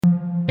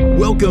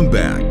Welcome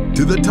back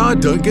to the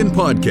Todd Duncan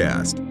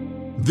Podcast.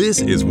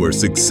 This is where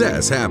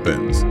success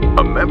happens.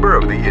 A member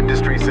of the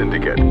Industry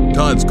Syndicate,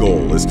 Todd's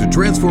goal is to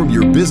transform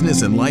your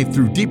business and life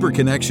through deeper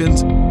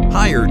connections,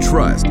 higher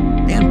trust,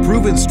 and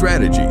proven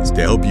strategies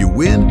to help you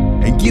win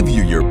and give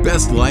you your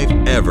best life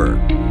ever.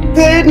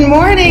 Good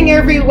morning,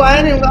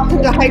 everyone, and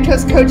welcome to High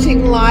Trust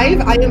Coaching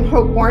Live. I am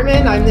Hope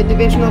Warman. I'm the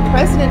Divisional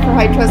President for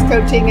High Trust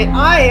Coaching, and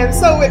I am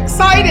so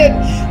excited.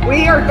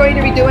 We are going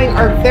to be doing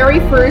our very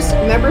first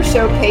member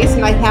showcase,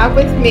 and I have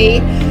with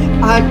me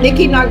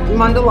Nikki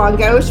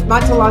Montalongo.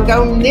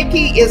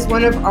 Nikki is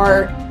one of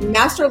our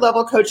master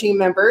level coaching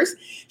members.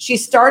 She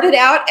started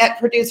out at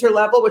producer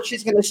level, which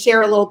she's going to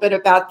share a little bit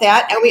about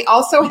that. And we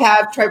also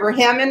have Trevor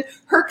Hammond,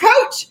 her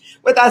coach,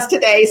 with us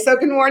today. So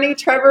good morning,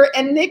 Trevor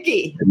and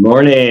Nikki. Good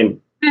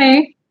morning.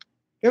 Hey.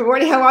 Good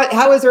morning.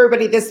 How is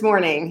everybody this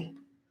morning?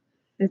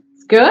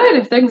 It's good.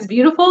 Everything's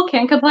beautiful.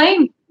 Can't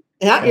complain.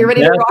 Yeah, you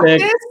ready to rock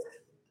this?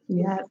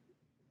 Yeah.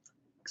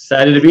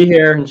 Excited to be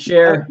here and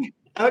share.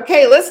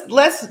 Okay,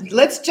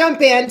 let's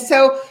jump in.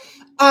 So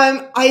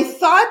I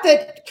thought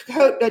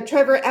that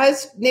Trevor,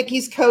 as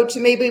Nikki's coach,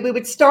 maybe we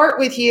would start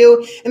with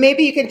you, and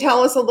maybe you can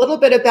tell us a little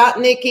bit about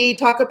Nikki,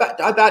 talk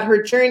about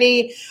her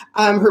journey,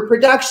 her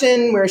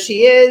production, where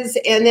she is,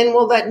 and then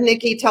we'll let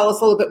Nikki tell us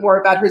a little bit more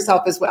about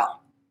herself as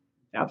well.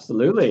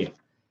 Absolutely.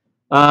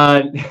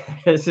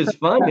 This is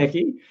fun,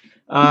 Nikki.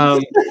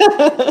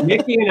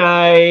 Nikki and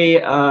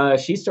I,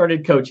 she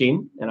started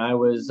coaching, and I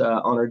was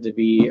honored to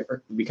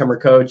become her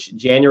coach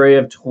January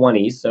of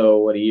 20.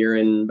 So a year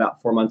and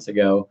about 4 months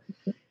ago.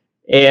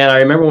 And I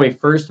remember when we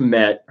first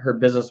met, her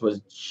business was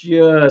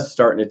just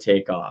starting to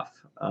take off.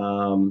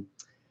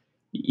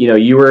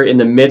 You were in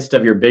the midst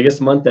of your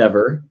biggest month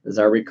ever, as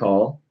I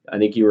recall. I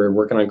think you were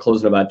working on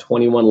closing about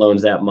 21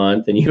 loans that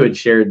month, and you had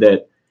shared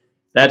that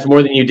that's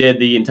more than you did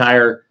the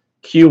entire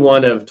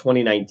Q1 of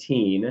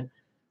 2019.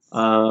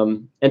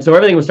 And so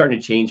everything was starting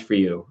to change for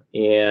you,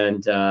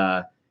 and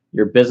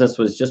your business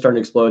was just starting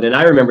to explode. And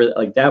I remember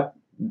like that,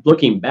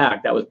 looking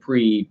back, that was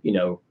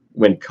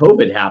when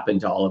COVID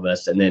happened to all of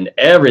us, and then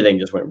everything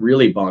just went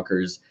really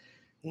bonkers.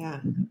 Yeah.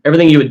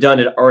 Everything you had done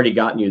had already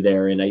gotten you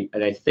there. And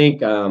I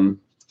think,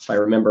 if I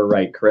remember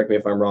right, correct me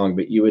if I'm wrong,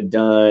 but you had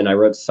done, I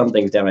wrote some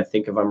things down, I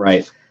think if I'm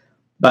right,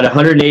 about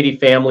 180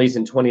 families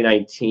in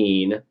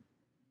 2019.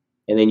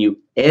 And then you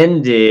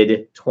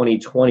ended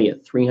 2020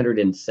 at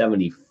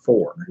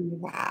 374.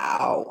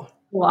 Wow.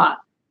 A lot.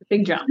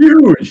 Big jump.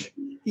 Huge.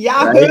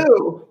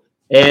 Yahoo.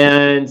 Right?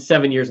 And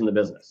 7 years in the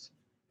business.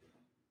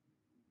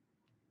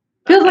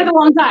 Feels like a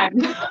long time.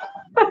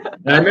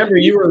 And I remember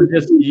you were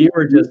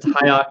just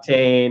high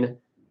octane,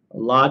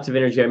 lots of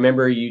energy. I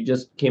remember you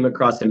just came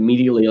across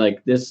immediately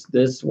like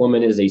this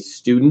woman is a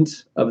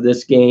student of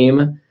this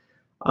game.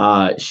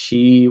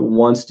 She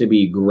wants to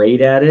be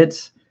great at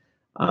it.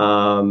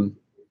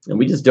 And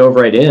we just dove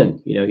right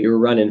in. You were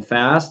running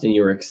fast and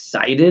you were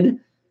excited.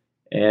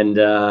 And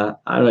I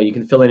don't know, you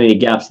can fill in any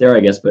gaps there,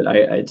 I guess. But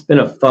it's been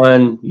a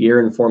fun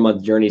year and 4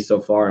 month journey so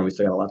far. And we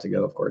still got a lot to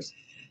go, of course.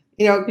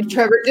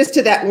 Trevor, just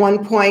to that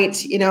one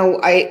point,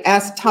 I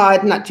asked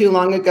Todd not too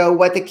long ago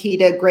what the key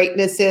to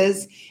greatness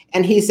is.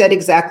 And he said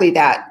exactly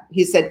that.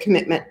 He said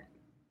commitment.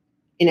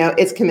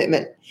 It's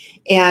commitment.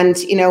 And,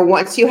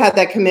 once you have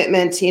that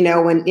commitment,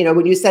 when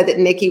you said that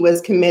Nikki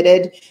was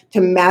committed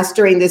to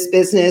mastering this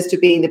business, to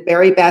being the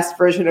very best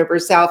version of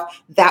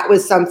herself, that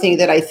was something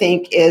that I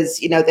think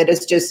is,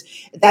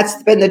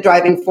 that's been the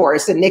driving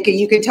force. And Nikki,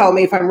 you can tell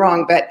me if I'm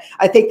wrong, but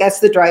I think that's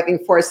the driving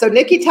force. So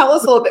Nikki, tell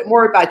us a little bit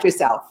more about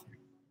yourself.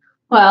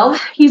 Well,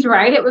 he's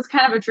right. It was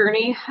kind of a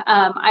journey.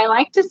 I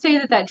like to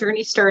say that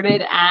journey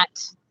started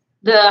at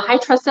the High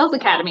Trust Sales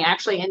Academy,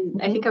 actually. And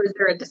I think I was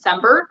there in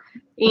December.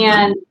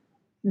 And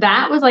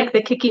that was like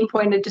the kicking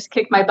point to just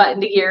kick my butt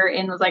into gear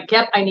and was like,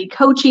 yep, I need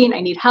coaching. I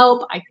need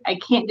help. I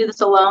can't do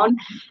this alone.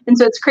 And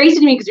so it's crazy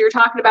to me because you were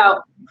talking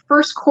about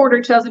first quarter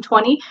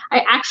 2020.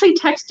 I actually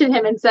texted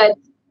him and said,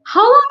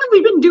 how long have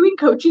we been doing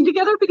coaching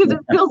together? Because it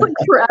feels like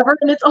forever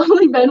and it's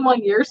only been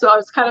 1 year. So I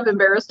was kind of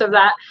embarrassed of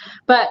that.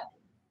 But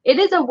it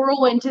is a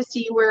whirlwind to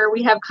see where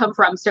we have come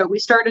from. So we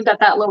started at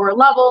that lower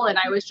level and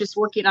I was just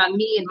working on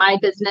me and my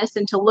business,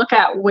 and to look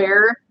at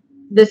where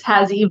this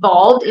has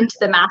evolved into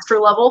the master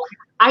level.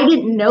 I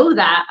didn't know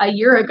that a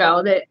year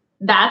ago,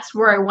 that's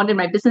where I wanted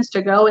my business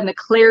to go, and the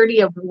clarity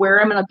of where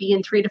I'm going to be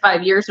in 3 to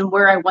 5 years and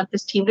where I want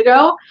this team to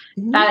go.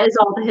 Mm-hmm. That is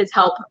all his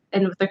help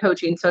and with the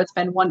coaching. So it's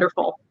been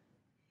wonderful.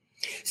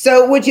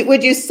 So would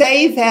you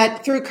say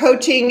that through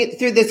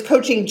this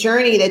coaching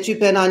journey that you've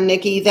been on,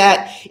 Nikki,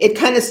 that it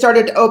kind of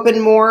started to open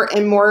more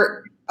and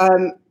more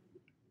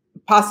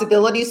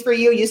possibilities for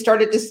you? You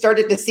started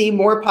to see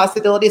more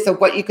possibilities of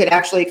what you could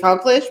actually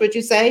accomplish, would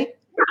you say?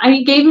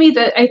 I gave me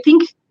I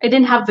think I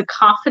didn't have the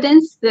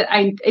confidence that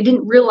I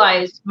didn't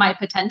realize my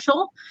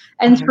potential.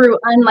 And through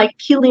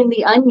peeling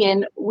the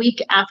onion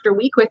week after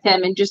week with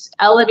him and just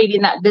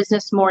elevating that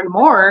business more and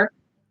more,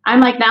 I'm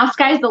like, now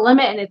sky's the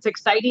limit, and it's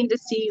exciting to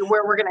see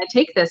where we're going to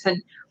take this.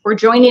 And we're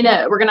going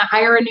to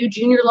hire a new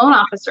junior loan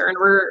officer, and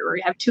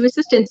we have 2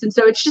 assistants. And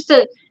so it's just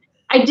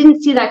I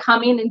didn't see that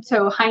coming. And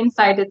so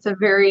hindsight, it's a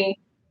very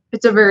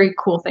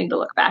cool thing to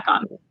look back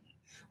on.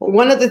 Well,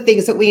 one of the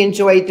things that we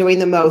enjoy doing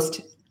the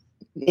most,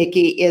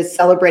 Nikki, is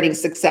celebrating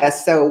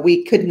success. So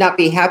we could not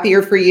be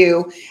happier for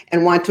you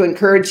and want to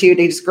encourage you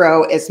to just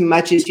grow as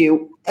much as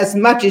you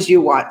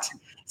want.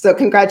 So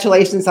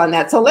congratulations on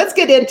that. So let's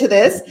get into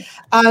this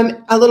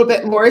a little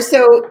bit more.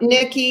 So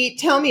Nikki,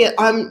 tell me,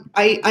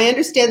 I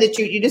understand that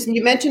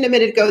you mentioned a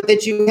minute ago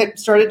that you had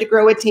started to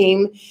grow a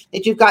team,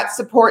 that you've got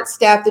support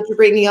staff that you're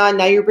bringing on.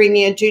 Now you're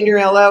bringing in junior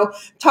LO.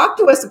 Talk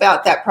to us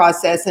about that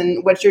process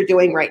and what you're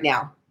doing right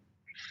now.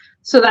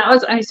 So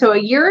a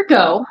year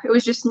ago, it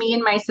was just me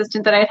and my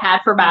assistant that I'd had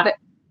for about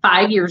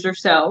 5 years or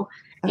so.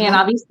 Uh-huh. And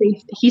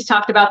obviously he's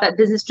talked about that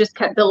business just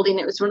kept building.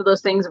 It was one of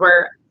those things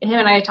where him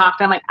and I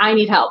talked, I'm like, I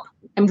need help.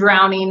 I'm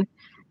drowning.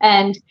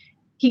 And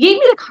he gave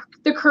me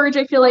the courage,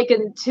 I feel like,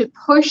 and to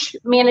push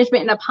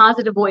management in a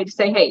positive way to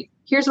say, hey,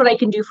 here's what I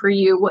can do for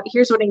you.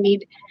 Here's what I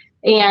need.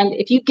 And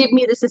if you give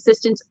me this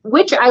assistance,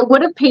 which I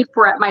would have paid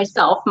for it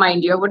myself,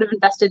 mind you, I would have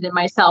invested in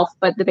myself,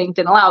 but the bank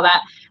didn't allow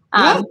that.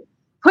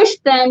 Push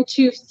them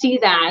to see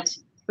that,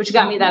 which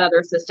got me that other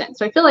assistant.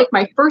 So I feel like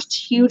my first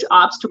huge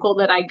obstacle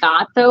that I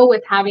got, though,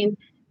 with having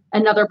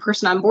another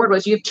person on board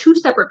was you have two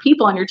separate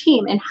people on your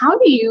team. And how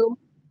do you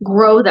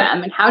grow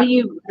them? And how do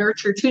you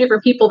nurture two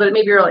different people that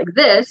maybe are like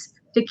this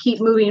to keep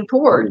moving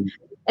forward?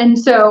 And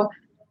so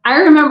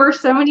I remember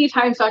so many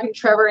times talking to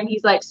Trevor and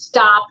he's like,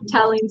 stop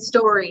telling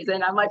stories.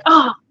 And I'm like,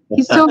 oh,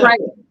 he's so right.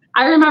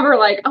 I remember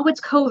like, oh,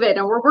 it's COVID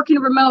and we're working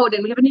remote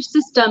and we have a new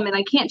system and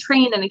I can't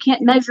train and I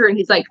can't measure. And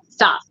he's like,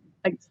 stop,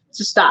 like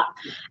just stop.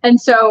 And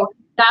so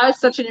that was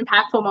such an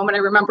impactful moment. I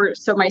remember,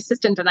 so my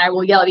assistant and I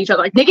will yell at each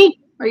other like, Nikki,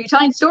 are you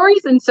telling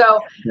stories? And so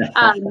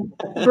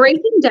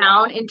breaking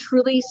down and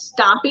truly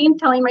stopping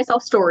telling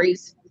myself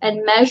stories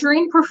and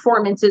measuring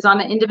performances on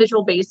an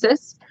individual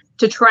basis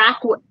to track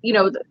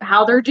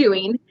how they're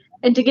doing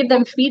and to give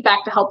them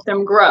feedback to help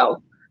them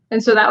grow.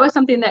 And so that was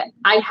something that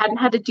I hadn't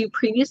had to do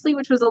previously,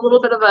 which was a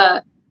little bit of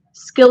a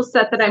skill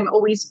set that I'm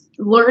always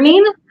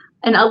learning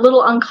and a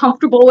little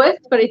uncomfortable with,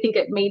 but I think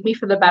it made me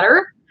for the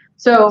better.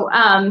 So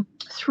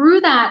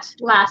through that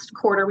last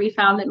quarter, we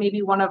found that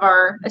maybe one of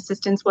our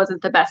assistants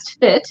wasn't the best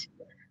fit.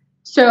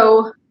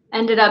 So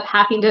ended up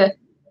having to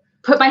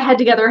put my head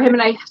together. Him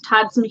and I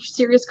had some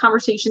serious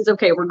conversations.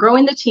 Okay, we're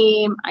growing the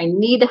team.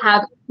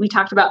 We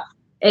talked about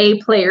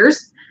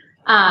players.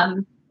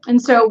 And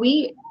so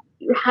we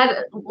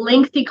had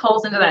lengthy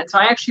calls into that. So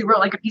I actually wrote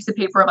like a piece of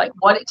paper of like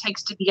what it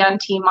takes to be on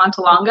Team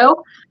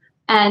Montelongo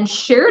and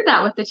shared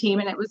that with the team.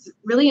 And it was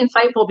really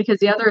insightful because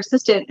the other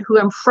assistant who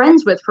I'm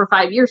friends with for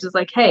 5 years is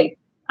like, hey,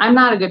 I'm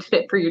not a good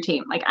fit for your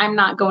team. Like I'm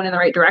not going in the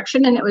right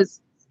direction. And it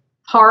was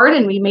hard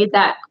and we made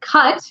that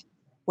cut.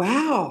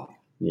 Wow.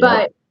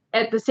 But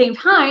at the same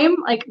time,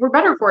 like we're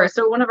better for us.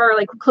 So one of our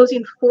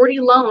closing 40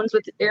 loans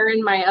with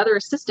Erin, my other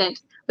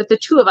assistant, with the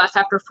two of us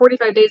after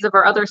 45 days of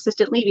our other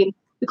assistant leaving,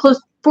 we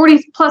closed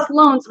 40 plus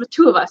loans with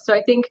two of us. So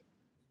I think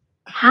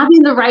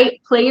having the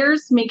right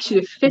players makes you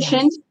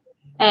efficient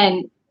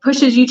and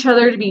pushes each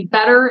other to be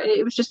better.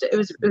 It was a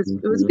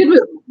good move.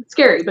 It's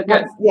scary, but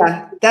good.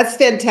 Yeah, that's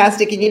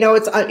fantastic. And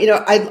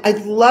I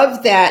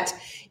love that.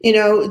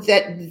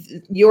 That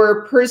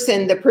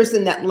the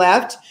person that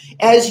left,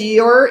 as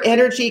your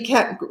energy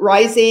kept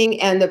rising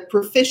and the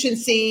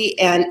proficiency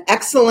and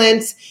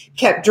excellence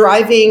kept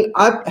driving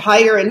up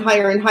higher and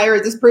higher and higher,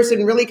 this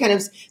person really kind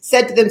of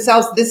said to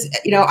themselves,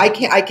 I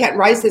can't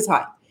rise this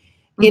high.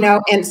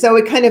 And so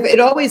it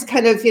always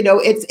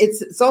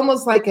it's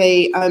almost like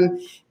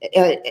an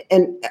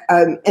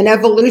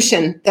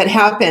evolution that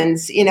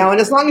happens, and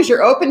as long as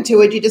you're open to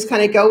it, you just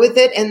kind of go with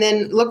it. And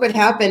then look what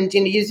happened.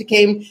 You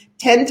became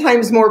 10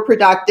 times more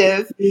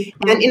productive.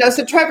 And,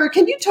 so Trevor,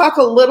 can you talk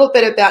a little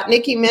bit about,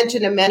 Nikki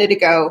mentioned a minute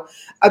ago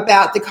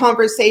about the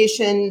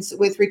conversations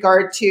with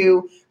regard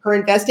to her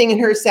investing in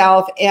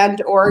herself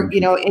and or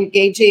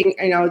engaging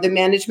the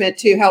management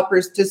to help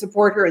her, to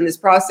support her in this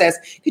process.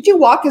 Could you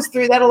walk us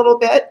through that a little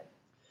bit?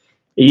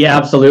 Yeah,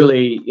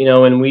 absolutely.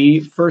 When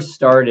we first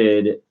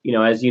started,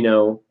 as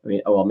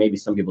maybe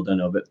some people don't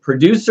know, but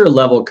producer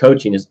level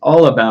coaching is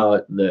all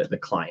about the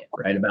client,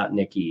 right? About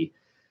Nikki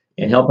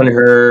and helping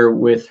her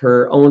with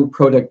her own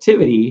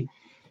productivity.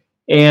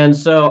 And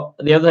so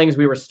the other things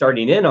we were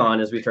starting in on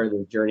as we started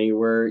the journey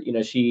were,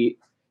 she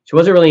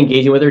wasn't really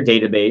engaging with her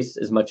database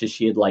as much as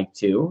she had liked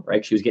to,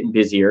 right? She was getting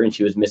busier and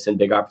she was missing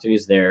big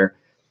opportunities there.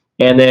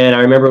 And then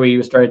I remember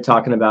we started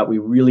talking about, we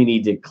really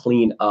need to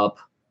clean up,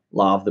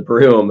 law of the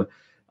broom,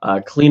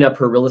 clean up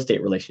her real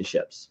estate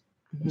relationships.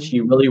 Mm-hmm. She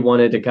really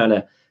wanted to kind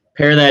of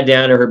pare that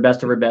down to her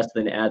best, and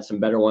then add some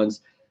better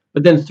ones.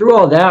 But then through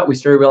all that, we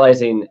started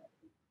realizing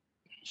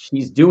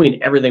she's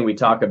doing everything we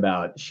talk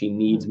about. She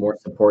needs more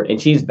support and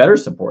she needs better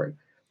support.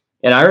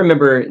 And I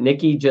remember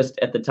Nikki just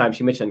at the time,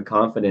 she mentioned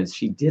confidence.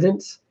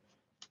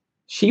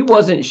 She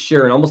wasn't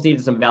sure and almost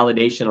needed some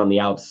validation on the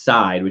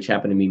outside, which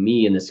happened to be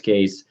me in this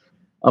case,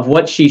 of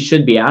what she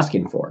should be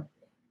asking for.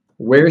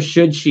 Where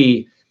should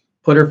she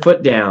put her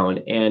foot down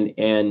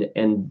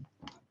and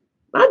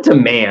not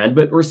demand,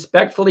 but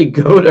respectfully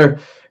go to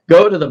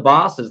go to the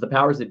bosses, the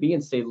powers that be,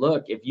 and say,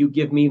 look, if you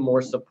give me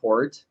more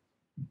support,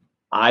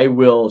 I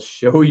will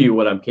show you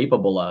what I'm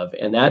capable of.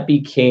 And that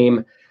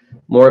became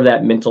more of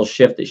that mental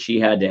shift that she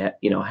had to,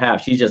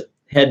 have. She's just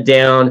head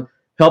down,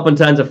 helping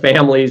tons of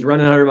families,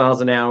 running 100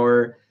 miles an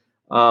hour,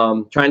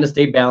 trying to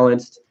stay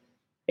balanced.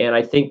 And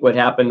I think what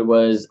happened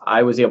was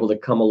I was able to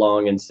come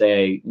along and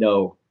say,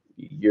 no,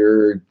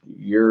 you're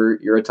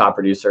a top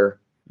producer.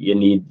 You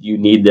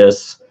need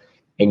this,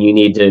 and you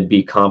need to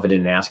be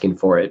confident in asking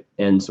for it.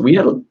 And so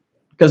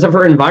because of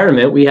her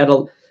environment, we had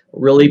to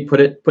really put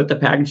the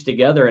package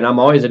together. And I'm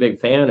always a big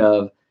fan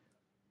of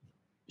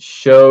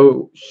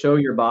show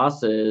your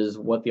bosses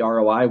what the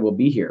ROI will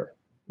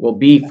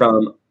be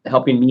from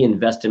helping me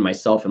invest in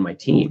myself and my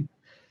team.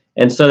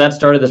 And so that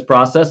started this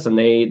process, and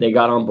they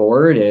got on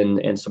board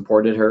and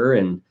supported her.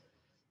 And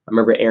I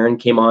remember Erin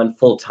came on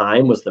full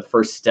time was the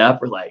first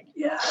step. We're like,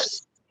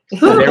 yes.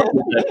 Erin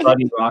was a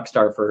budding rock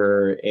star for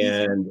her.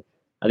 And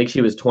I think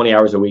she was 20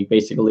 hours a week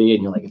basically.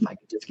 And you're like, if I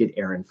could just get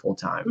Erin full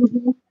time.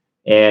 Mm-hmm.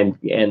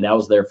 And that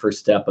was their first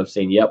step of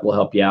saying, yep, we'll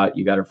help you out.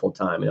 You got her full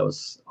time. And it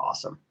was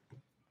awesome.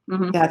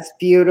 Mm-hmm. That's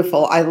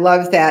beautiful. I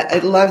love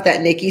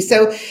that, Nikki.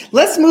 So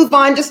let's move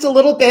on just a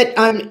little bit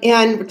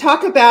and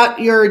talk about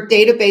your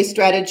database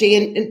strategy.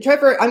 And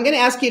Trevor, I'm going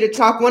to ask you to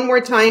talk one more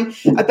time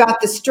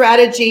about the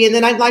strategy. And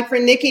then I'd like for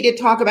Nikki to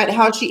talk about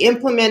how she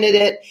implemented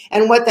it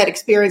and what that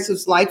experience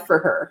was like for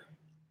her.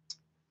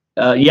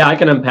 Yeah, I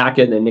can unpack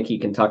it, and then Nikki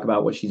can talk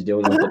about what she's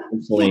doing with it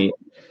personally.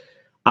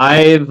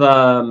 I've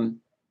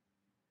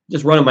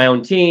just running my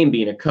own team,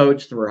 being a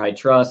coach through High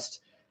Trust.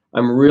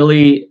 I'm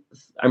really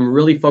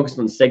focused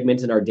on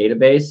segmenting our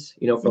database.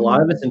 For a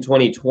lot of us in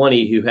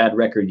 2020 who had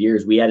record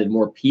years, we added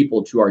more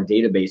people to our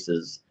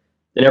databases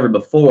than ever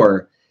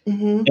before.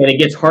 Mm-hmm. And it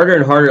gets harder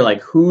and harder.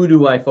 Like, who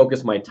do I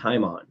focus my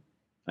time on?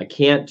 I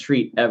can't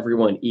treat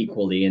everyone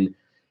equally.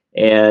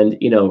 And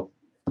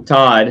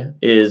Todd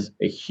is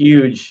a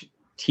huge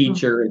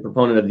teacher and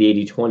proponent of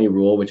the 80-20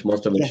 rule, which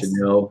most of us should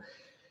know.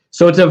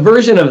 So it's a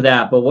version of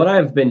that. But what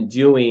I've been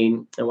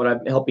doing and what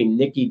I'm helping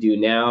Nikki do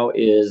now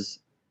is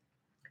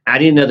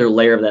adding another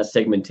layer of that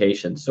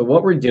segmentation. So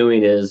what we're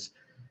doing is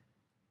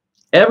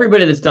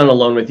everybody that's done a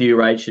loan with you,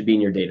 right, should be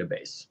in your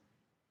database.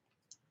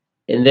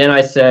 And then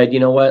I said, you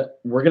know what,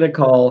 we're going to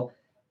call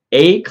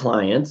A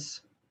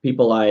clients,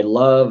 people I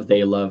love,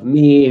 they love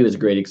me, it was a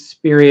great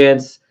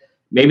experience.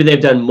 Maybe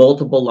they've done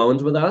multiple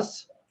loans with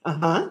us.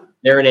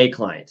 They're an A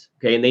client,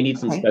 okay, and they need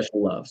some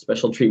special love,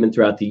 special treatment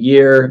throughout the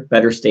year,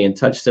 better stay in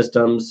touch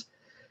systems.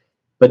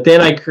 But then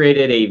I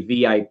created a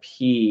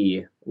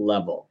VIP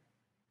level.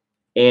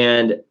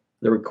 And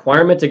the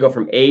requirement to go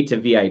from A to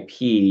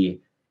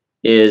VIP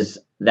is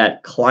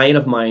that client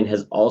of mine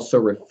has also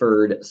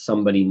referred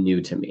somebody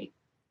new to me.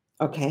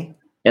 Okay.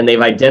 And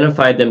they've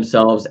identified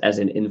themselves as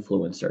an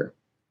influencer,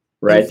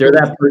 right? They're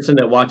that person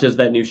that watches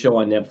that new show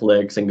on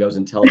Netflix and goes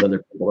and tells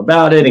other people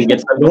about it and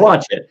gets them to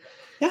watch it.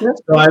 Yeah.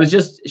 So I was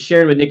just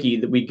sharing with Nikki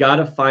that we got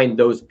to find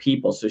those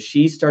people. So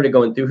she started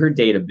going through her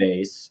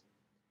database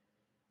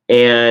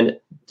and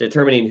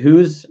determining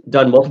who's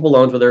done multiple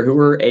loans with her, who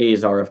her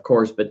A's are, of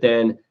course, but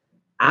then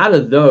out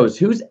of those,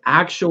 who's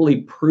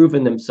actually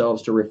proven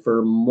themselves to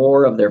refer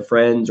more of their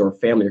friends or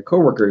family or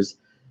coworkers,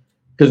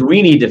 because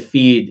we need to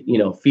feed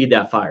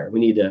that fire. We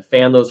need to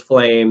fan those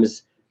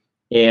flames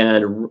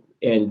and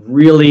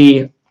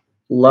really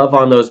love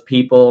on those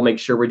people, make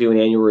sure we're doing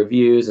annual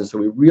reviews. And so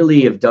we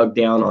really have dug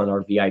down on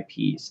our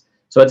VIPs.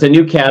 So it's a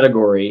new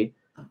category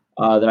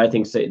that I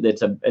think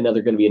that's going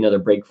to be another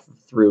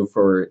breakthrough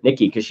for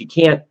Nikki, because she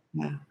can't,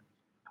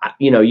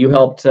 you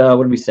helped,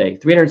 what did we say?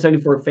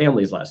 374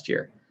 families last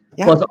year,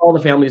 plus all the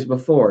families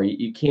before.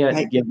 You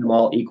can't give them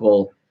all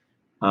equal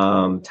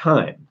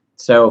time.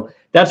 So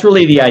that's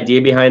really the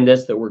idea behind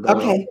this that we're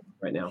going on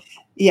right now.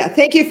 Yeah.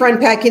 Thank you for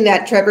unpacking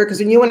that, Trevor, because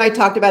when you and I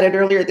talked about it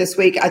earlier this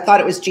week, I thought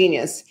it was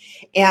genius,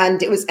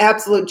 and it was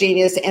absolute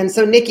genius. And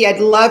so, Nikki, I'd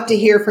love to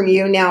hear from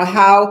you now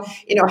how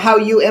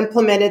you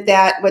implemented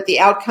that, what the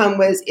outcome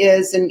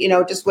is, and,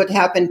 just what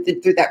happened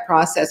through that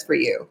process for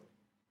you.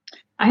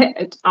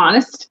 It's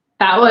honest.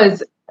 That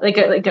was like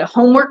a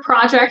homework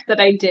project that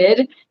I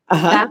did.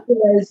 That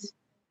was,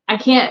 I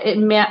can't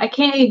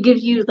even give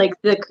you like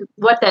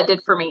what that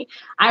did for me.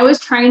 I was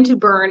trying to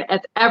burn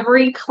at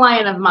every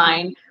client of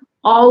mine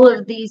all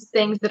of these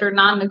things that are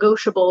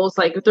non-negotiables,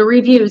 like the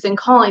reviews and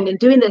calling and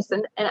doing this.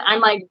 And I'm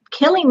like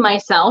killing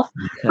myself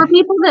for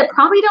people that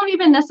probably don't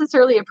even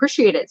necessarily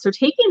appreciate it. So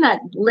taking that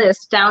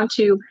list down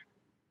to,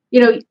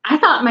 I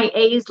thought my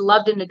A's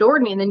loved and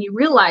adored me. And then you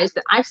realize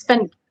that I've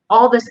spent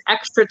all this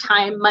extra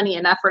time, money,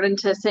 and effort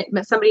into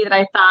somebody that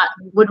I thought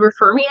would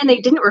refer me, and they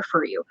didn't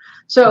refer you.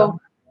 So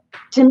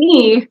to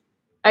me,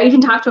 I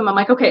even talked to him. I'm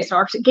like, okay, so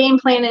our game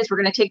plan is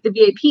we're going to take the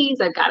VIPs.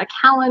 I've got a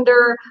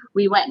calendar.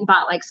 We went and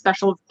bought like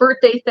special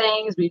birthday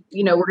things. We're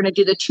going to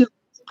do the 2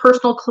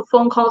 personal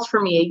phone calls for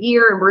me a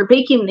year. And we're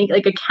baking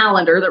like a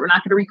calendar that we're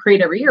not going to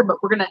recreate every year,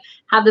 but we're going to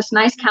have this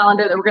nice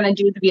calendar that we're going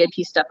to do the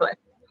VIP stuff with.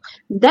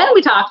 Then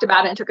we talked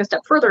about it and took a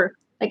step further.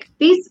 like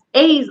these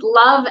A's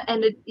love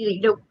and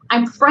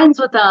I'm friends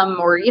with them,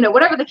 or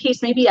whatever the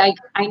case may be. I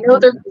know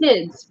their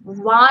kids.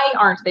 Why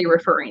aren't they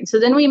referring? So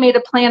then we made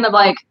a plan of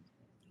like,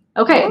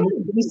 okay,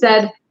 we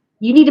said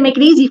you need to make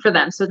it easy for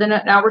them. So then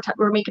now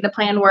we're making a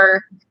plan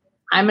where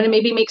I'm going to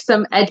maybe make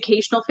some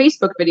educational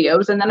Facebook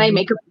videos, and then I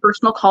make a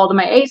personal call to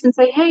my A's and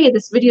say, hey,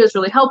 this video is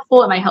really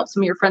helpful. It might help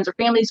some of your friends or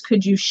families.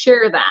 Could you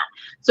share that?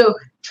 So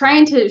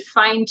trying to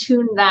fine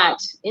tune that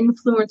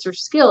influencer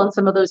skill in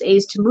some of those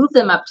A's to move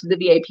them up to the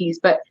VIPs.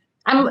 But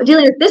I'm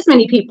dealing with this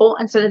many people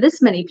instead of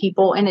this many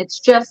people. And it's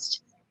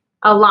just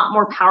a lot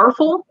more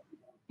powerful.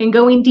 And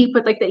going deep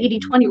with like the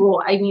 80-20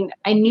 rule. I mean,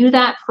 I knew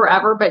that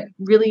forever, but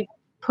really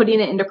putting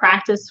it into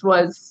practice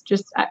was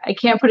just, I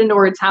can't put into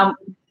words how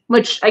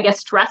much, I guess,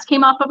 stress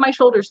came off of my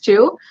shoulders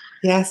too.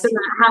 Yes. So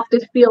I have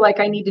to feel like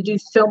I need to do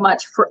so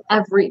much for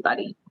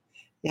everybody.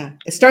 Yeah.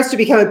 It starts to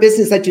become a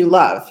business that you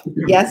love.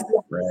 Yes.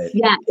 Right.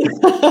 Yeah.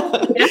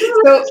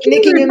 So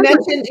Nikki, you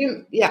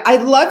mentioned, I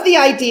love the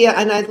idea,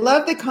 and I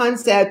love the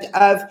concept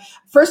of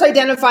first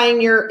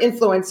identifying your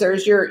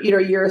influencers,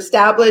 your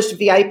established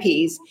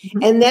VIPs,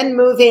 and then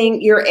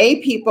moving your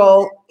A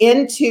people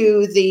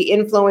into the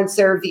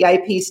influencer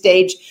VIP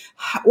stage.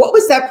 What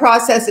was that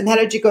process, and how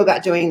did you go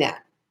about doing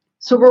that?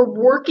 So we're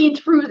working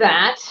through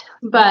that,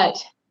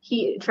 but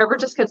Trevor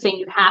just kept saying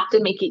you have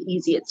to make it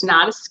easy. It's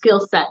not a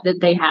skill set that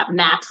they have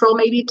natural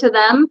maybe to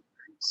them.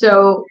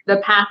 So the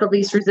path of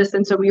least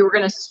resistance. So we were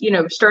going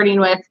to,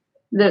 starting with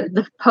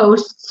the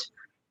posts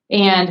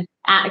and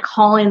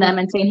calling them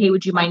and saying, hey,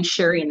 would you mind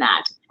sharing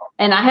that?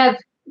 And I have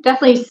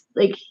definitely,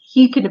 like,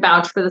 he could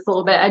vouch for this a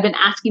little bit. I've been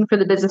asking for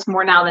the business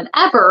more now than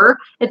ever.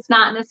 It's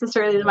not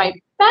necessarily my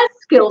best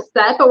skill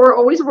set, but we're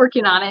always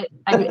working on it.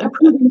 I'm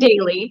improving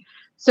daily.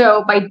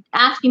 So by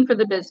asking for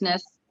the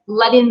business,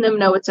 letting them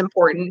know it's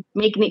important,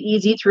 making it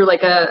easy through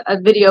like a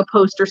video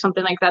post or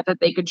something like that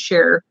they could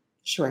share.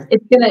 Sure.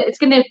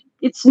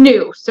 It's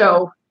new.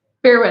 So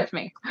bear with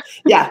me.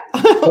 Yeah.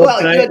 Well,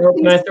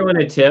 can I throw in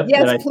a tip?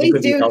 Yes, that I please think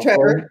would be do, helpful?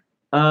 Trevor.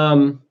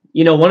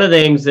 One of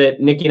the things that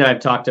Nikki and I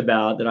have talked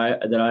about that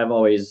I've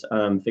always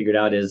figured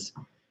out is,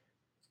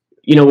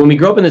 when we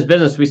grow up in this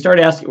business,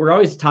 we're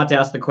always taught to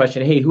ask the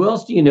question, hey, who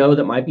else do you know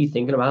that might be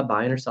thinking about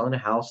buying or selling a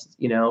house?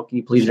 Can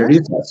you please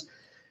introduce us?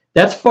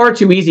 That's far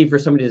too easy for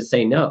somebody to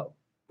say no.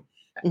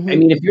 Mm-hmm. I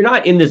mean, if you're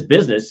not in this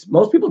business,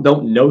 most people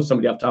don't know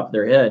somebody off the top of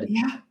their head.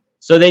 Yeah.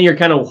 So then you're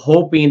kind of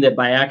hoping that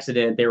by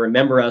accident they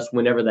remember us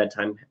whenever that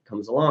time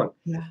comes along.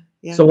 Yeah.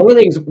 Yeah. So one of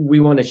the things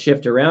we want to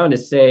shift around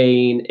is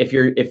saying, if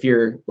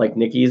you're like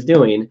Nikki is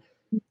doing,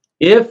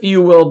 if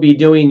you will be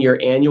doing your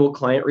annual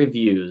client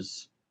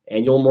reviews,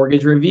 annual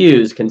mortgage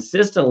reviews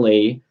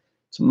consistently,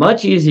 it's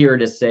much easier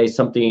to say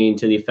something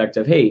to the effect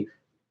of, hey,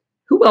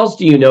 who else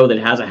do you know that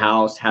has a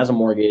house, has a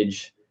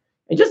mortgage,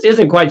 and just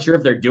isn't quite sure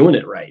if they're doing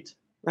it right?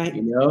 Right.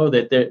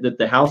 That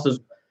the house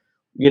is,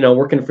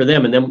 working for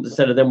them, and then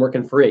instead of them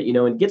working for it,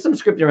 and get some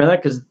scripting around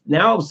that, because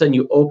now all of a sudden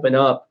you open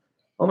up,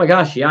 oh my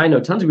gosh, yeah, I know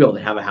tons of people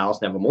that have a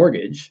house and have a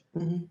mortgage.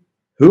 Mm-hmm.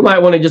 Who might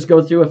want to just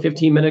go through a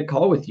 15-minute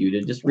call with you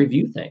to just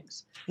review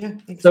things? Yeah.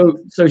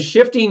 Exactly. So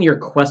shifting your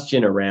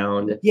question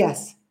around,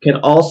 yes, can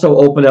also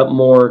open up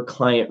more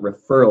client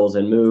referrals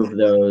and move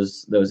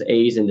those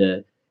A's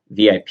into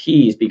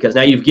VIPs, because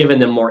now you've given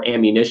them more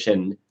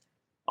ammunition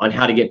on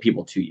how to get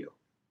people to you.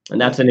 And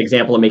that's an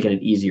example of making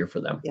it easier for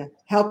them. Yeah.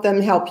 Help them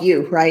help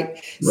you.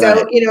 Right.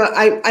 So,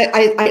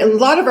 I a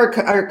lot of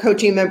our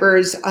coaching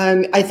members,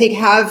 I think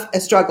have a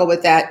struggle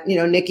with that,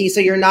 Nikki, so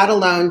you're not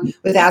alone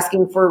with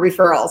asking for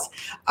referrals.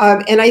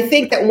 And I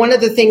think that one of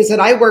the things that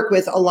I work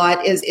with a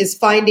lot is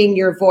finding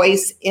your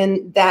voice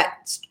in that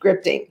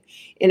scripting.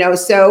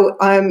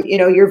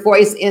 Your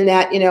voice in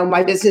that,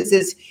 my business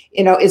is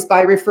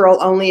by referral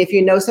only. If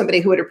you know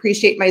somebody who would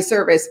appreciate my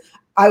service,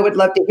 I would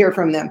love to hear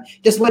from them.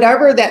 Just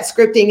whatever that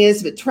scripting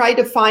is, but try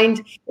to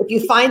find, if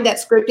you find that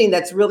scripting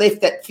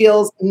that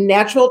feels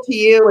natural to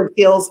you and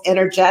feels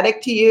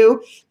energetic to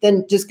you,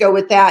 then just go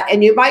with that.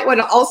 And you might want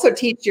to also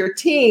teach your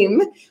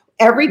team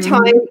every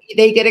time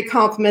they get a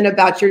compliment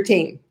about your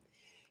team.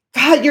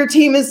 God, your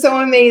team is so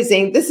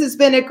amazing. This has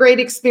been a great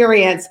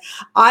experience.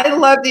 I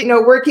love,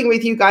 working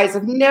with you guys.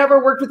 I've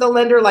never worked with a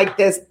lender like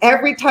this.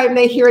 Every time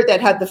they hear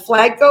that, have the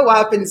flag go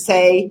up and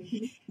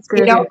say,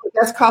 the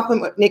best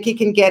compliment Nikki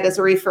can get is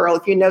a referral.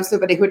 If you know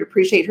somebody who would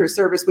appreciate her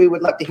service, we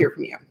would love to hear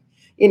from you.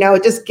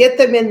 Just get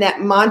them in that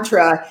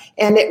mantra,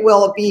 and it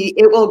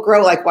will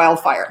grow like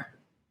wildfire.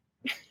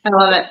 I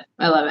love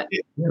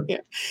it. Yeah.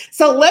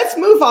 So let's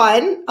move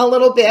on a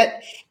little bit,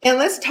 and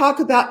let's talk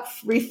about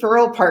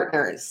referral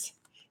partners.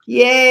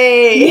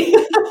 Yay.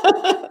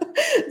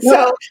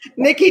 So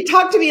Nikki,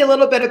 talk to me a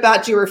little bit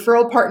about your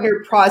referral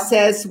partner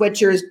process, what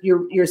your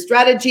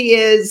strategy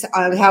is,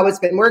 how it's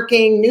been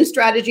working, new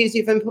strategies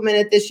you've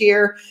implemented this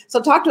year. So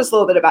talk to us a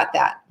little bit about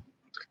that.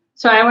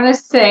 So I want to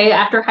say,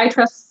 after High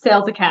Trust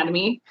Sales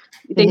Academy,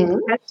 they kind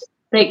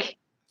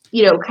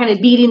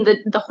of beating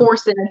the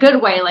horse in a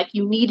good way, like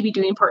you need to be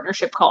doing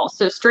partnership calls.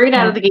 So straight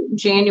out of the gate in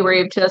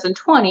January of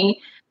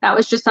 2020, that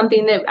was just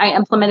something that I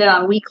implemented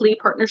on weekly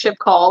partnership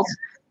calls.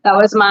 That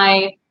was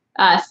my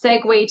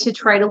segue to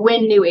try to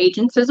win new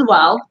agents as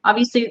well.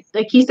 Obviously,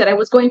 like he said, I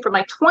was going from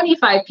like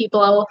 25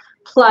 people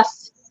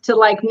plus to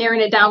like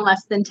narrowing it down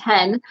less than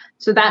 10.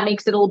 So that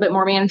makes it a little bit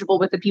more manageable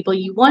with the people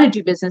you want to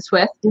do business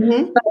with.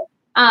 Mm-hmm. But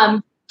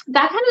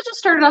that kind of just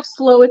started off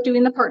slow with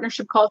doing the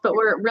partnership calls. But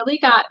where it really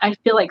got, I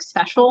feel like,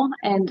 special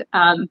and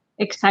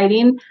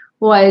exciting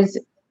was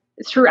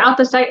throughout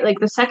the site, like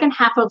the second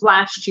half of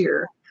last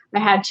year. I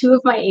had two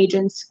of my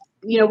agents.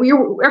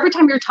 Every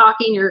time you're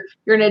talking, you're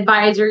an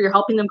advisor, you're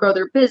helping them grow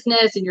their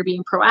business and you're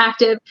being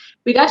proactive.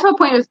 We got to a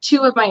point with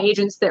two of my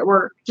agents that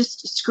were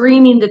just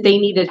screaming that they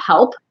needed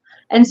help.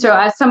 And so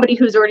as somebody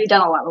who's already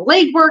done a lot of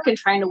legwork and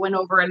trying to win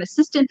over an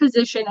assistant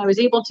position, I was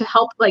able to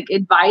help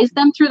advise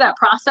them through that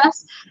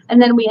process. And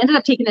then we ended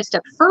up taking a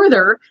step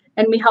further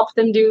and we helped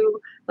them do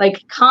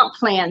comp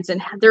plans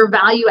and their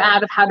value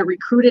add of how to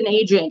recruit an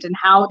agent and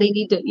how they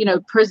need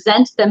to,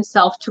 present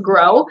themselves to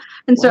grow.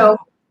 And so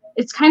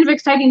it's kind of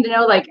exciting to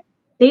know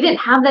they didn't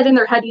have that in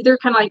their head either,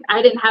 kind of like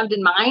I didn't have it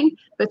in mind,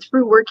 but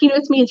through working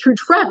with me and through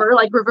Trevor,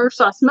 reverse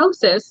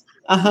osmosis,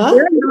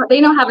 they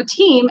now have a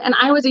team. And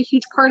I was a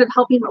huge part of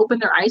helping them open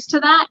their eyes to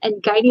that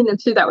and guiding them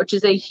through that, which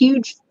is a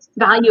huge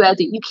value add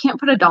that you can't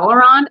put a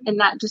dollar on. And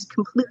that just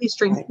completely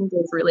strengthens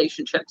those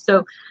relationships.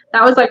 So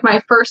that was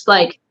my first,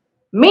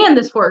 man,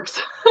 this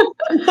works.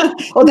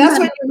 Well,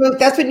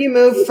 that's when you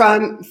move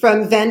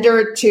from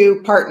vendor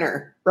to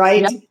partner.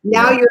 Right? Yep.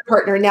 Now you're a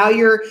partner. Now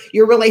your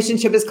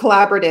relationship is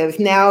collaborative.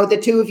 Now the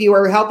two of you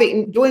are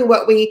helping, doing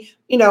what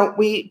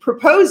we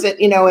propose it,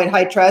 at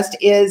High Trust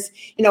is,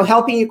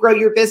 helping you grow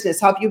your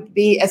business, help you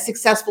be as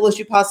successful as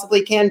you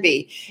possibly can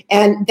be.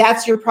 And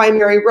that's your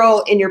primary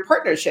role in your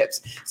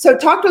partnerships. So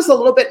talk to us a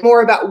little bit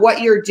more about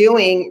what you're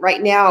doing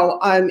right now,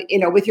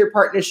 with your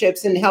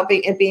partnerships and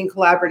helping and being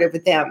collaborative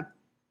with them.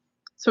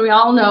 So we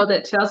all know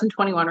that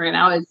 2021 right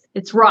now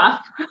it's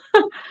rough.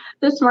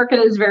 This market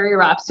is very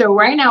rough. So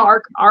right now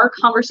our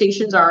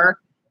conversations are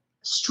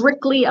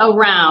strictly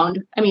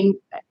around,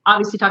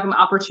 obviously talking about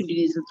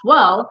opportunities as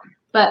well,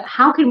 but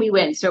how can we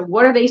win? So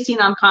what are they seeing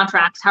on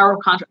contracts? How are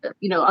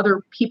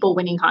other people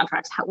winning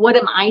contracts? What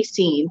am I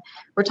seeing?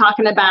 We're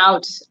talking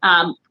about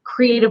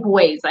creative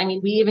ways.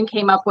 We even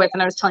came up with,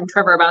 and I was telling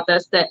Trevor about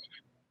this, that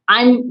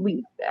I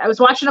was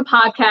watching a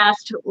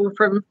podcast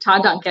from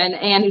Todd Duncan,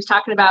 and he was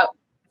talking about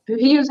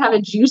videos have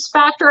a juice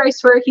factor. I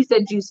swear he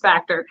said juice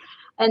factor.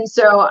 And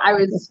so I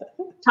was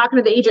talking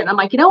to the agent. I'm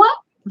like, you know what?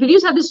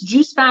 Videos have this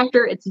juice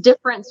factor. It's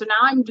different. So now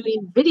I'm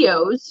doing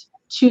videos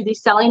to the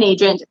selling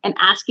agent and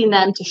asking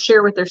them to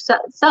share with their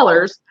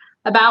sellers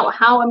about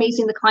how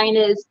amazing the client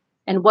is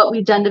and what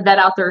we've done to vet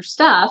out their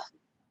stuff.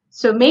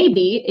 So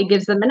maybe it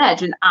gives them an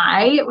edge. And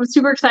I was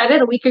super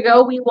excited. A week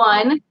ago, we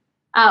won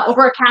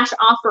over a cash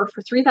offer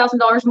for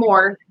 $3,000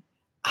 more.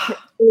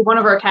 One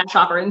of our cash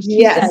offers. And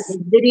she said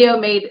the video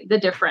made the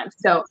difference.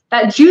 So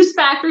that juice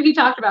factor he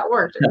talked about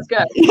worked. It's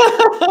good.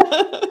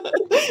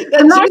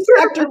 That juice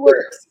factor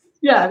works.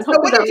 Yeah. So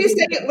what did you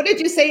say? What did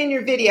you say in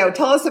your video?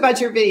 Tell us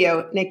about your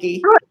video, Nikki.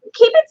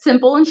 Keep it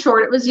simple and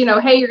short. It was,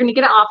 hey, you're going to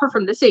get an offer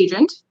from this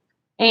agent.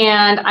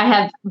 And I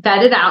have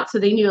vetted out. So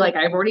they knew I've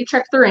already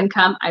checked their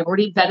income. I've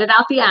already vetted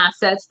out the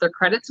assets. Their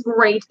credit's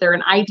great. They're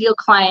an ideal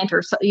client,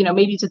 or,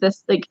 maybe to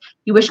this,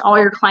 you wish all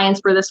your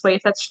clients were this way.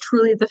 If that's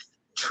truly the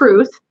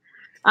truth.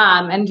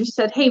 And just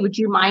said, hey, would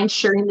you mind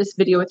sharing this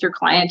video with your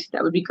client?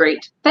 That would be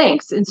great.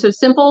 Thanks. And so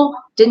simple,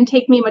 didn't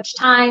take me much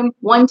time.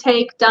 One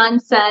take, done,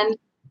 send.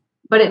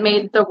 But it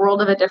made the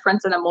world of a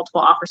difference in a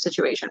multiple offer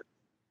situation.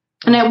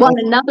 And I won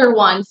another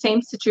one,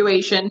 same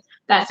situation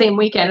that same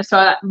weekend.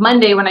 So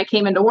Monday when I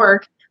came into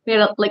work, we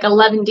had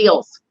 11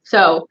 deals.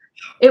 So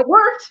it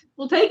worked.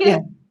 We'll take it. Yeah.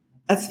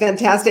 That's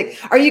fantastic.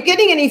 Are you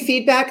getting any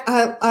feedback,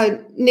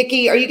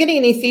 Nikki? Are you getting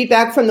any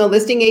feedback from the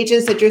listing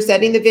agents that you're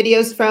setting the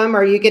videos from?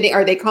 Are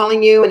they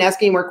calling you and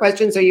asking more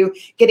questions? Are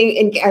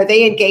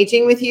they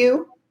engaging with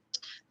you?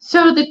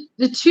 So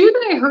the two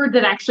that I heard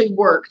that actually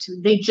worked,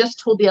 they just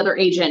told the other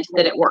agent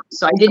that it worked.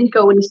 So I didn't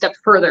go any step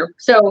further.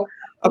 So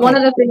one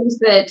of the things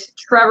that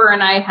Trevor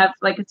and I have,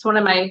 it's one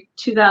of my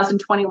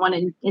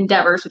 2021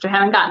 endeavors, which I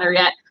haven't gotten there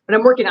yet, but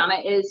I'm working on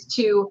it, is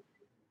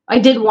I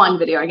did one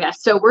video, I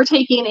guess. So we're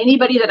taking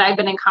anybody that I've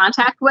been in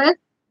contact with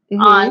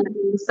on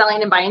the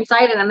selling and buying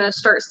side, and I'm going to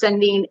start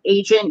sending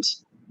agent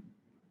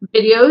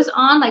videos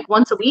on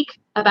once a week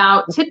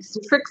about tips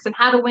and tricks and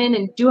how to win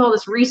and do all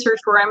this research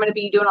where I'm going to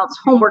be doing all this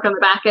homework on the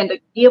back end to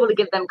be able to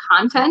give them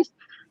content.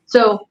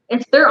 So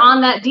if they're on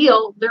that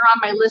deal, they're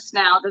on my list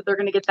now that they're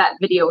going to get that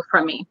video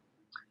from me.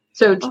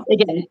 So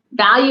again,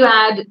 value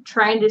add,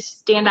 trying to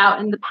stand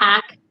out in the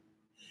pack.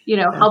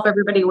 Help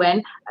everybody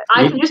win.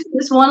 I can just,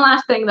 this one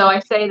last thing though,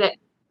 I say that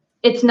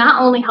it's not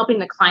only helping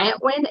the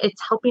client win,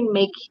 it's helping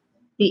make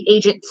the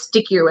agent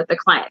stickier with the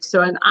client. So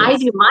when I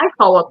do my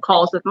follow-up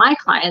calls with my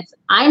clients,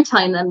 I'm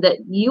telling them that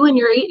you and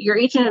your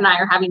agent and I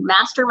are having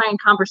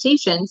mastermind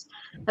conversations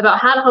about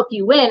how to help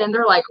you win. And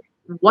they're like,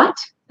 what?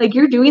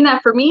 You're doing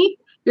that for me?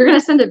 You're going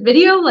to send a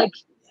video?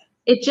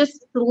 It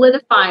just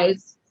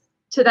solidifies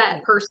to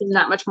that person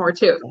that much more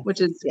too, which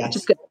is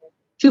good.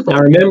 Now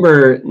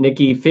remember,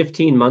 Nikki,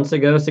 16 months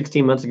ago,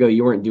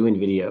 you weren't doing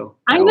video.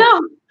 I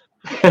know.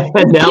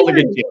 Now look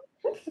at you.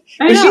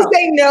 Did she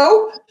say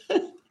no?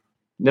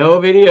 No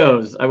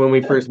videos when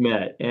we first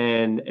met.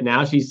 And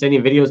now she's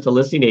sending videos to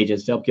listing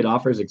agents to help get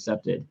offers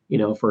accepted,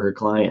 for her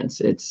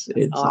clients. It's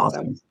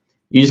awesome.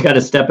 You just got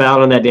to step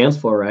out on that dance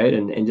floor, right?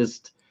 And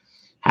just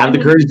have the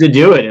courage to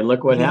do it. And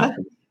look what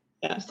happened.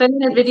 Yeah.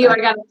 Sending a video,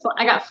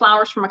 I got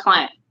flowers from a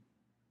client.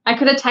 I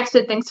could have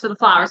texted thanks for the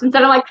flowers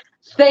instead of like,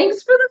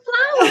 thanks for the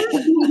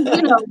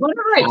flowers.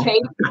 Whatever I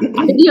take.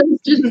 Videos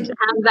just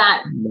have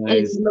that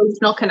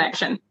emotional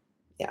connection.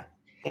 Yeah.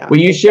 Well,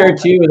 you share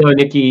too, though,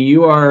 Nikki,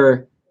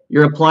 you're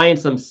applying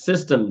some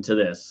system to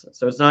this.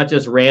 So it's not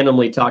just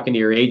randomly talking to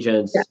your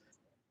agents.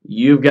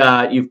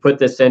 Yeah. You've put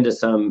this into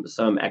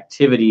some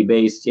activity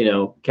based,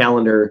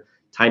 calendar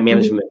time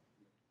management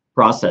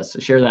process. So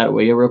share that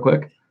with you real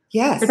quick.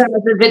 Yes. Is that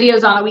the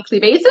videos on a weekly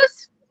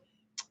basis?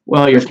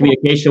 Well, your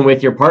communication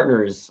with your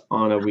partners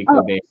on a weekly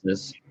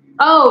basis.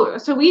 Oh,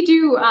 so we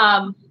do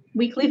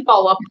weekly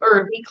follow-up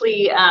or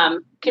weekly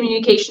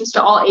communications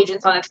to all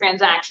agents on a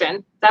transaction.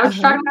 Is that what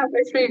you're talking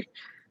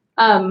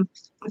about?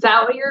 Is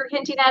that what you're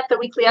hinting at, the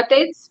weekly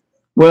updates?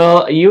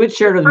 Well, you had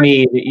shared with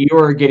me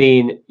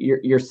that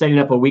you're setting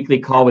up a weekly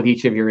call with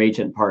each of your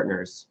agent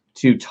partners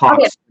to talk.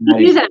 Okay,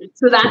 we do that.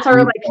 So that's our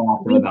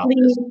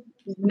weekly,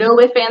 no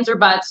ifs, ands, or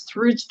buts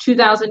through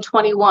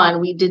 2021.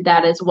 We did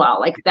that as well.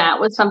 Like that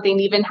was something,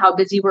 even how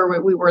busy we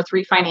were with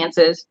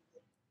refinances,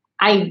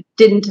 I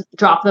didn't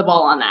drop the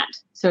ball on that.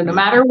 So no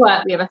matter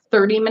what, we have a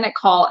 30-minute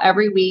call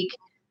every week.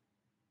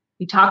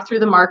 We talk through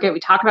the market. We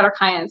talk about our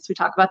clients. We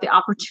talk about the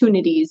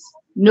opportunities.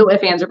 No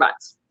ifs, ands, or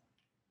buts.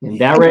 And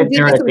that right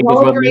there, I think, is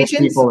what most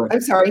people are.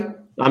 I'm sorry.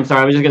 I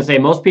was just going to say,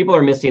 most people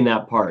are missing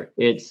that part.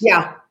 They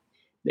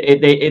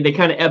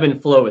kind of ebb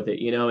and flow with it,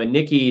 and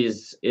Nikki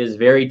is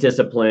very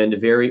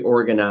disciplined, very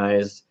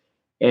organized,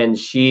 and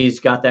she's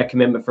got that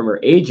commitment from her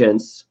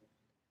agents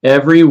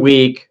every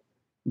week,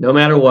 no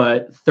matter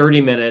what,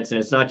 30 minutes.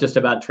 And it's not just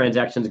about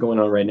transactions going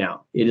on right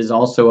now. It is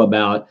also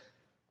about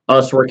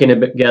us working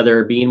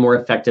together, being more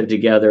effective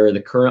together,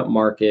 the current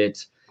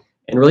market,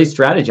 and really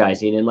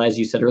strategizing. And as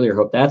you said earlier,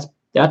 Hope,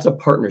 that's a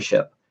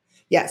partnership.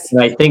 Yes.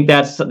 And I think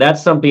that's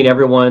something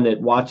everyone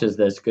that watches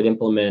this could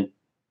implement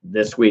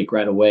this week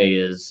right away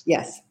is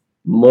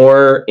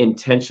more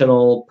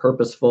intentional,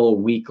 purposeful,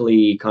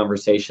 weekly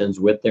conversations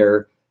with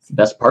their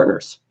best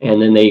partners.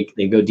 And then they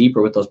go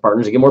deeper with those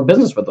partners and get more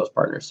business with those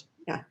partners.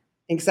 Yeah,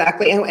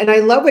 exactly. And I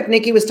love what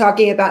Nikki was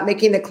talking about,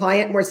 making the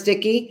client more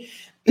sticky,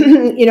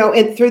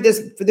 and through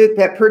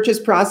that purchase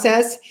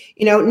process,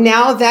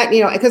 now that,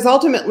 because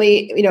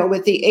ultimately,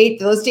 with the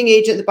listing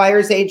agent, the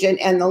buyer's agent,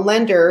 and the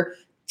lender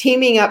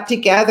teaming up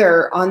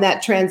together on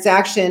that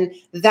transaction,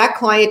 that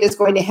client is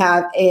going to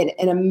have an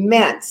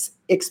immense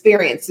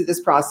experience through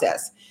this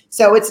process.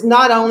 So it's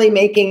not only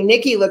making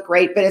Nikki look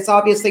great, but it's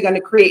obviously going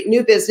to create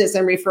new business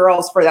and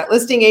referrals for that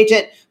listing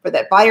agent, for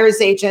that buyer's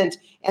agent,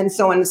 and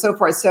so on and so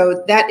forth.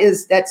 So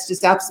that's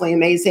just absolutely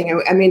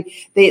amazing. I mean,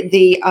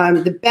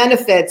 the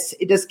benefits,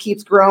 it just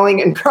keeps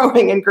growing and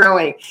growing and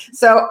growing.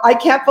 So I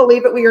can't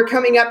believe it. We are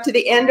coming up to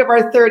the end of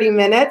our 30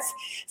 minutes.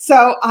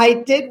 So I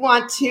did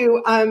want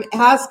to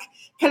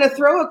kind of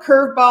throw a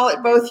curveball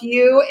at both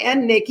you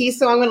and Nikki.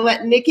 So I'm going to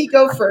let Nikki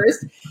go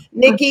first.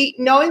 Nikki,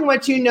 knowing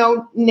what you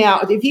know now,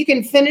 if you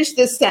can finish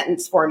this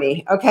sentence for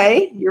me,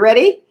 okay? You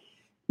ready?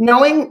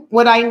 Knowing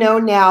what I know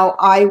now,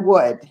 I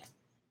would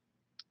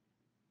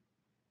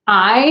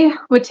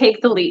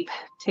take the leap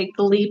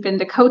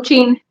into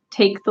coaching,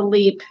 take the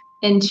leap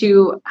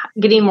into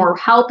getting more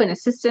help and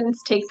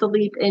assistance, take the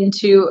leap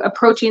into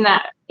approaching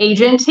that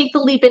agent, take the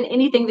leap in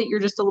anything that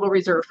you're just a little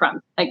reserved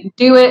from. Like,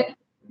 do it.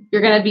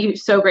 You're going to be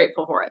so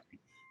grateful for it.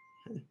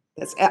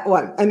 That's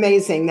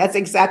amazing. That's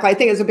exactly, I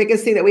think it's the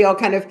biggest thing that we all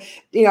kind of,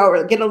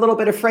 get a little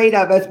bit afraid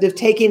of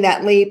taking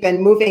that leap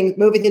and moving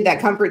into that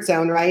comfort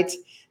zone, right?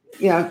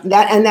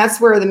 That's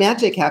where the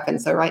magic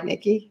happens. So, right,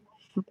 Nikki?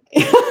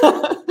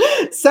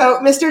 So,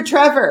 Mr.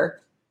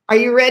 Trevor, are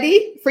you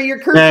ready for your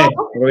curveball?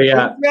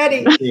 Yeah.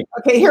 Ready.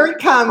 Okay, here it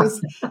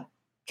comes.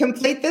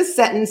 Complete this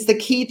sentence. The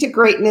key to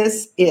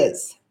greatness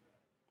is.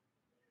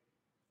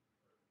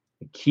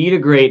 The key to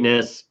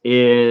greatness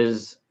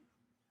is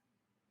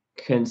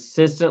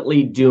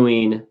consistently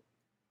doing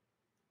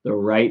the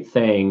right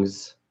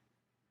things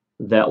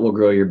that will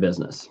grow your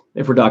business.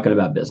 If we're talking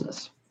about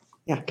business.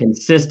 Yeah.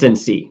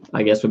 Consistency,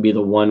 I guess, would be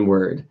the one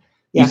word.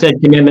 Yeah. You said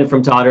commitment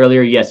from Todd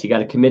earlier. Yes, you got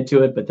to commit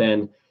to it, but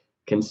then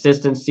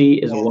consistency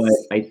is what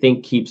I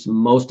think keeps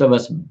most of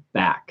us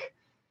back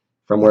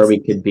from where we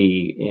could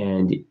be.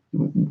 And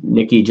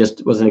Nikki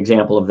just was an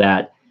example of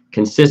that.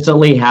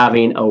 Consistently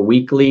having a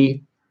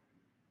weekly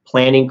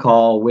planning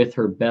call with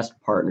her best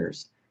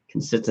partners.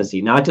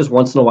 Consistency, not just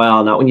once in a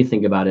while, not when you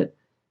think about it,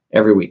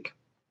 every week.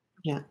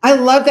 Yeah, I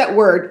love that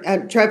word,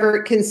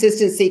 Trevor,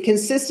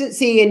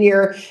 consistency in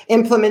your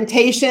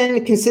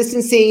implementation,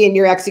 consistency in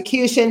your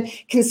execution,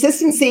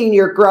 consistency in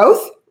your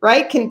growth,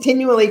 right?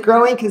 Continually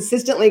growing,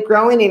 consistently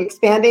growing and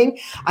expanding.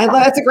 I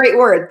love, that's a great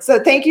word.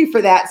 So thank you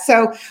for that.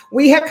 So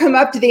we have come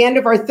up to the end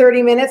of our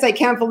 30 minutes. I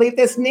can't believe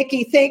this.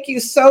 Nikki, thank you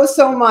so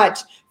much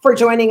for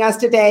joining us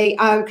today.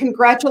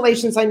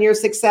 Congratulations on your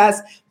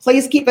success.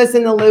 Please keep us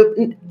in the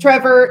loop.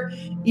 Trevor,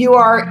 you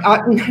are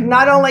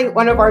not only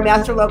one of our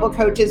master level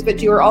coaches,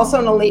 but you are also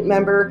an elite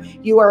member.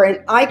 You are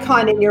an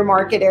icon in your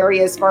market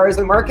area as far as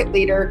a market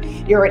leader.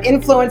 You're an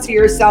influencer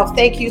yourself.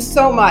 Thank you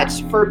so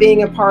much for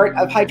being a part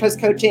of High Trust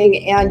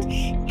Coaching, and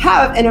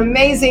have an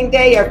amazing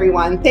day,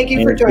 everyone. Thank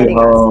you for joining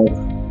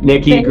us.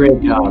 Nikki,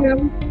 great job.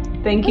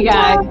 Thank you,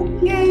 guys.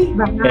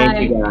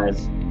 Thank you,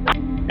 guys.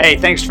 Hey,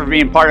 thanks for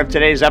being part of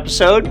today's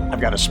episode.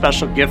 I've got a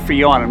special gift for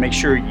you I want to make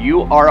sure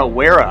you are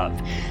aware of.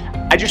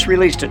 I just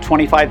released a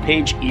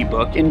 25-page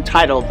ebook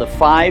entitled The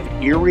 5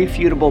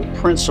 Irrefutable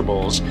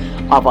Principles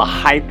of a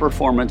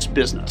High-Performance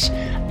Business.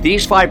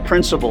 These 5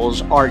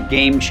 principles are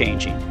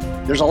game-changing.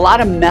 There's a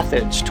lot of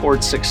methods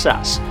towards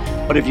success,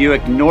 but if you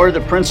ignore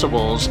the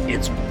principles,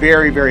 it's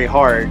very, very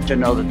hard to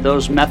know that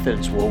those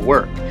methods will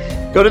work.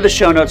 Go to the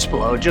show notes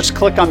below, just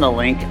click on the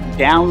link,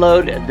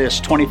 download this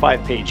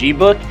 25-page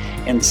ebook,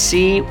 and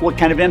see what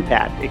kind of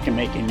impact it can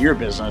make in your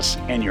business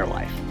and your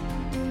life.